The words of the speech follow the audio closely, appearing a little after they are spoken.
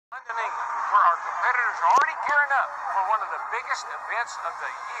in England, where our competitors are already gearing up for one of the biggest events of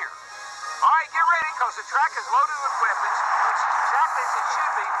the year. All right, get ready, because the track is loaded with weapons, which is exactly as it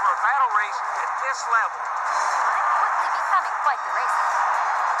should be for a battle race at this level. I'm quickly becoming quite the racer.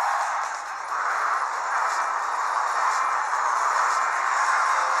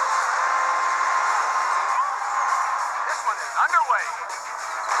 This one is underway.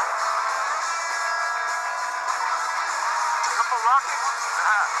 Couple rockets?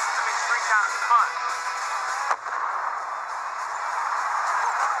 That means 3 times the fun.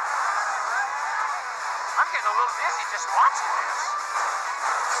 I'm getting a little dizzy just watching this.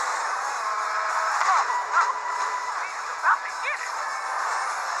 Oh, no. He's about to get it.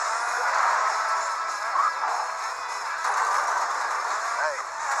 Hey.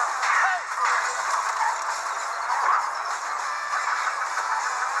 Hey!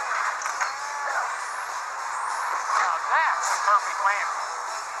 Now that's a perfect landing.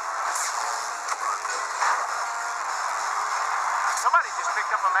 Somebody just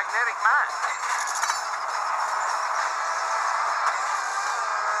picked up a magnetic mine.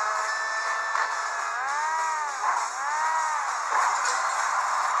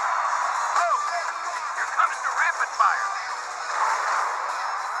 Oh, here comes the rapid fire.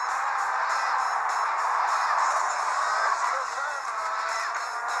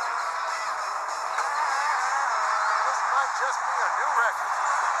 This might just be a new record.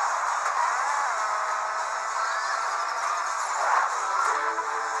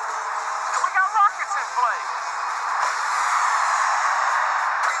 We got rockets in play.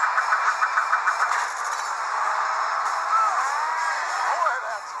 Boy,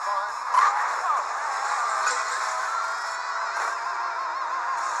 that's fun.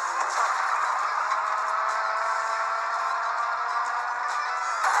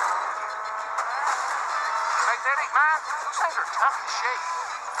 Magnetic mine? Those things are tough to shake.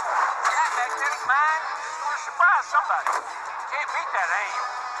 That magnetic mine is going to surprise somebody. Can't beat that aim.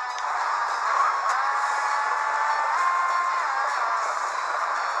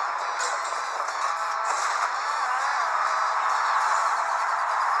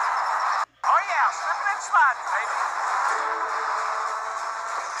 Oh yeah, slipping and sliding, baby.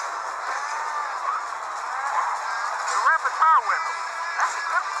 The rapid fire weapon. That's a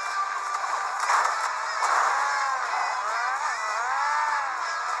good one.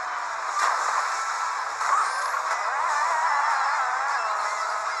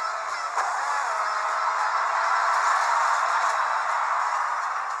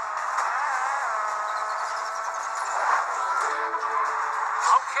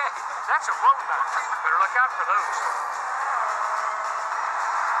 Okay, that's a road knife. Better look out for those.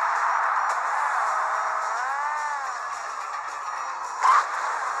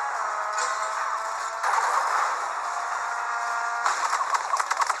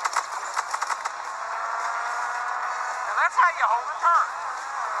 Now that's how you hold a turn.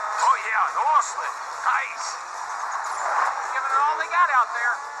 Oh yeah, an oil slick. Nice. Giving it all they got out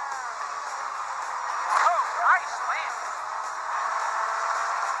there. Oh, nice land.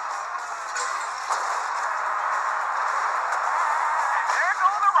 And there go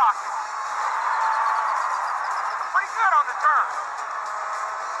the rockets. Pretty good on the turn.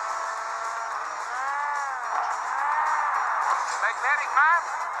 Magnetic mine,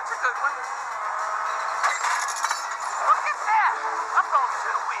 that's a good one. Look at that, up on 2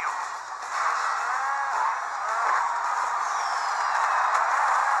 wheels.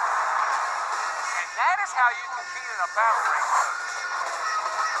 And that is how you compete in a battle race.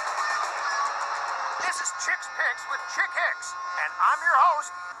 This is Chick's Picks with Chick Hicks, and I'm your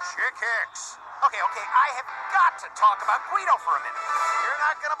host, Chick Hicks. Okay, I have got to talk about Guido for a minute. You're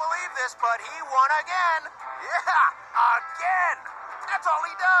not gonna believe this, but he won again. Yeah, again. That's all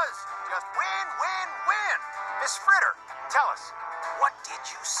he does. Just win, win, win. Miss Fritter, tell us, what did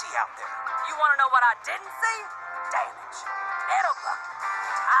you see out there? You want to know what I didn't see? Damage. It'll buck.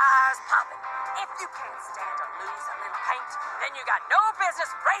 Tires popping. If you can't stand to lose a little paint, then you got no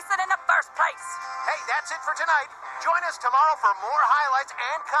business racing in the first place. Hey, that's it for tonight. Join us tomorrow for more highlights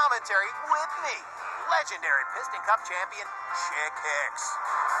and commentary with me, legendary Piston Cup champion Chick Hicks.